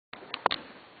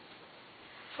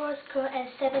Fourscore and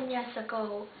 7 years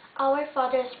ago, our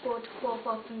fathers put forth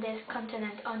from this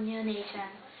continent a new nation,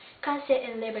 conceived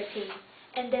in liberty,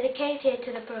 and dedicated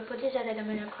to the purposes of the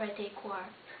democratic war.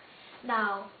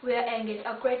 Now, we are engaged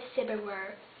a great civil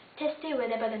war, tested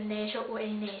whenever the nation or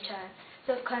any nation,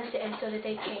 so conceived and so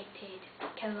dedicated,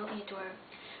 can long endure.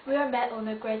 We are met on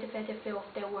a great battlefield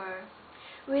of the war.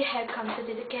 We have come to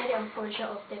dedicate a portion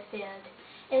of the field.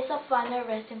 It is a final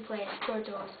resting place for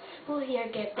those who here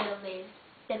gave their lives,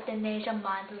 that the nation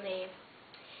might live.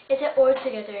 It is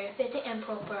altogether fitting and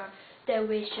proper that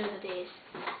we should do this.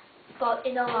 But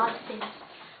in the last sense,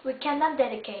 we cannot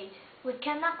dedicate, we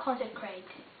cannot consecrate,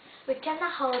 we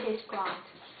cannot hold this ground.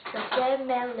 The dead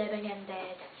men living and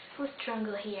dead, who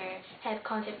struggle here, have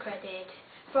consecrated,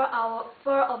 for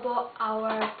above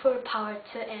our poor power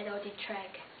to add or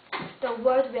detract. The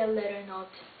word will little not.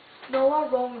 No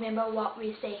one wrong remember what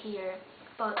we say here,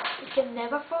 but we can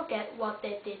never forget what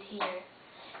they did here.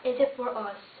 It is for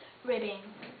us, living,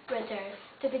 rather,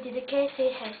 to be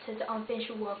dedicated heads to the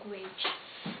unfinished work which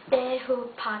they who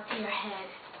part here had,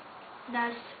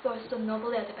 not for so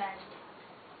nobly advanced.